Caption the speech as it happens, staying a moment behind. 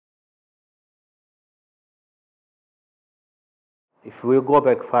If we go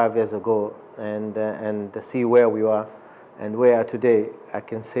back 5 years ago and see where we are and where we are today, I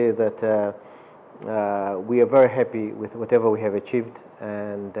can say that we are very happy with whatever we have achieved,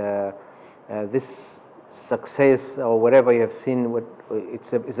 and this success or whatever you have seen,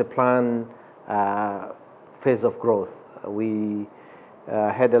 it's a planned phase of growth. We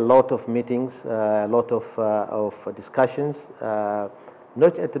had a lot of meetings, a lot of discussions,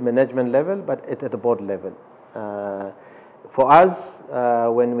 not at the management level, but at the board level. For us,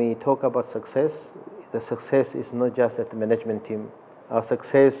 when we talk about success, the success is not just at the management team. Our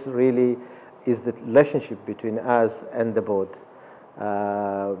success really is the relationship between us and the board.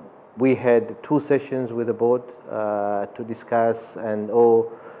 We had 2 sessions with the board to discuss and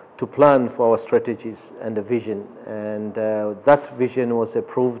to plan for our strategies and the vision, and that vision was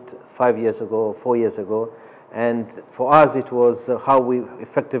approved 5 years ago, 4 years ago, and for us it was how we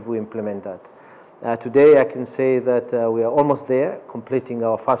effectively implement that. Today I can say that we are almost there, completing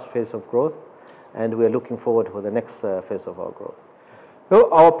our first phase of growth, and we are looking forward for the next phase of our growth.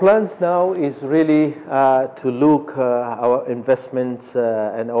 So our plans now is really to look our investments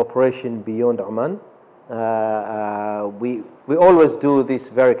and operation beyond Oman. We always do this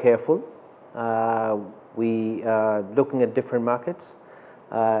very careful. We are looking at different markets,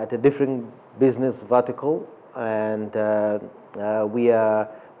 at a different business vertical, and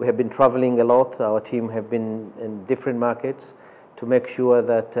we have been traveling a lot. Our team have been in different markets to make sure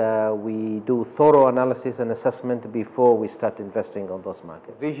that we do thorough analysis and assessment before we start investing on those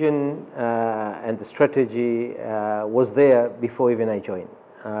markets. Vision and the strategy was there before even I joined.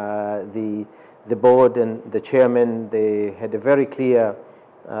 The board and the chairman, they had a very clear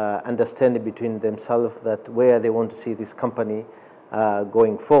understanding between themselves that where they want to see this company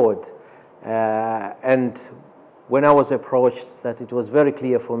going forward. And when I was approached, that it was very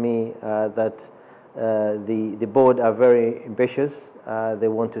clear for me that the board are very ambitious. They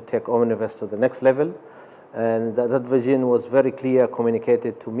want to take OMINVEST to the next level, and that vision was very clear,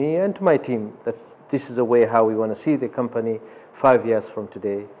 communicated to me and to my team, that this is the way how we want to see the company 5 years from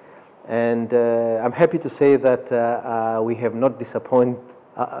today. And I'm happy to say that we have not disappointed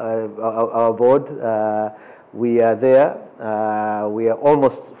our board. We are there. We are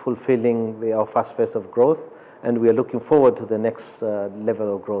almost fulfilling our first phase of growth, and we are looking forward to the next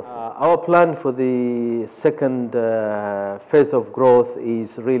level of growth. Our plan for the second phase of growth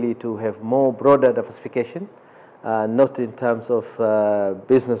is really to have more broader diversification, not in terms of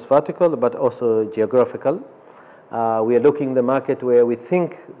business vertical, but also geographical. We are looking at the market where we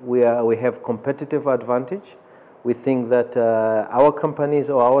think we have competitive advantage. We think that our companies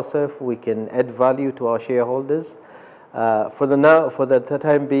or ourselves, we can add value to our shareholders. For the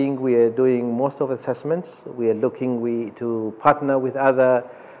time being, we are doing most of assessments. We are looking to partner with other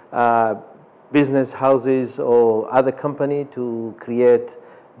business houses or other company to create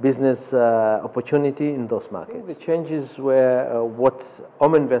business opportunity in those markets. The changes were what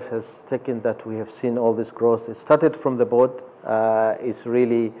OMINVEST has taken, that we have seen all this growth. It started from the board. It's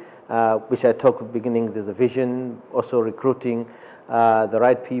really, which I talked at the beginning, there's a vision, also recruiting the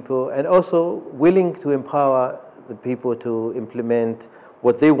right people, and also willing to empower the people to implement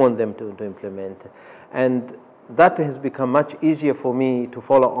what they want them to implement. And that has become much easier for me to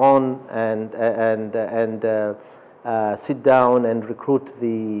follow on and sit down and recruit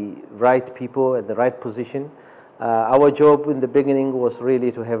the right people at the right position. Our job in the beginning was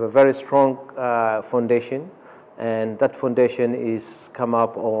really to have a very strong foundation, and that foundation is come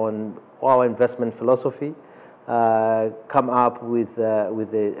up on our investment philosophy, come up with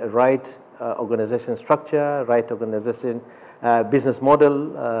the right organization structure, right organization business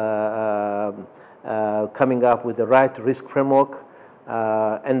model, coming up with the right risk framework,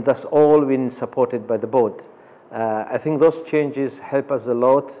 and that's all been supported by the board. I think those changes help us a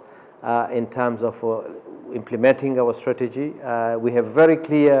lot in terms of implementing our strategy. We have very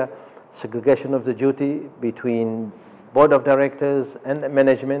clear segregation of the duty between board of directors and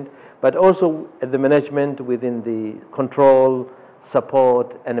management, but also at the management within the control,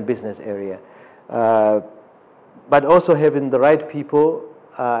 support, and a business area. But also having the right people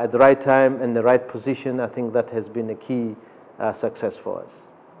at the right time and the right position, I think that has been a key success for us.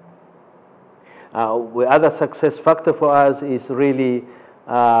 The other success factor for us is really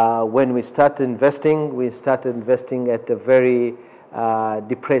when we started investing at a very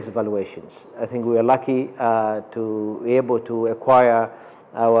depressed valuations. I think we are lucky to be able to acquire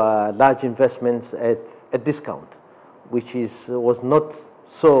our large investments at a discount, which was not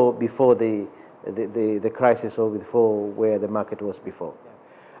so before the crisis or before where the market was before.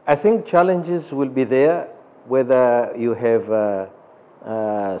 I think challenges will be there, whether you have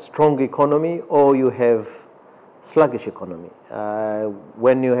a strong economy or you have sluggish economy.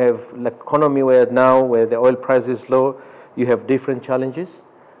 When you have an economy where the oil price is low, you have different challenges.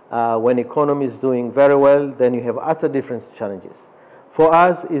 When economy is doing very well, then you have other different challenges. For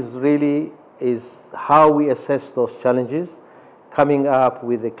us, is how we assess those challenges, coming up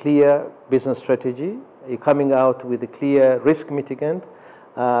with a clear business strategy, coming out with a clear risk mitigant.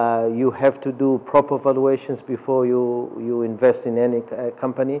 You have to do proper valuations before you invest in any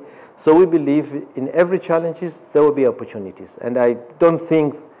company. So we believe in every challenges there will be opportunities, and I don't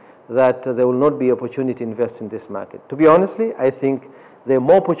think that there will not be opportunity to invest in this market. To be honestly, I think there are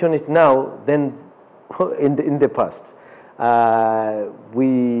more opportunities now than in the past.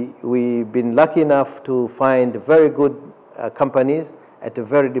 We've been lucky enough to find very good companies at a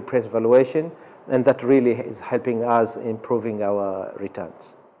very depressed valuation, and that really is helping us improving our returns.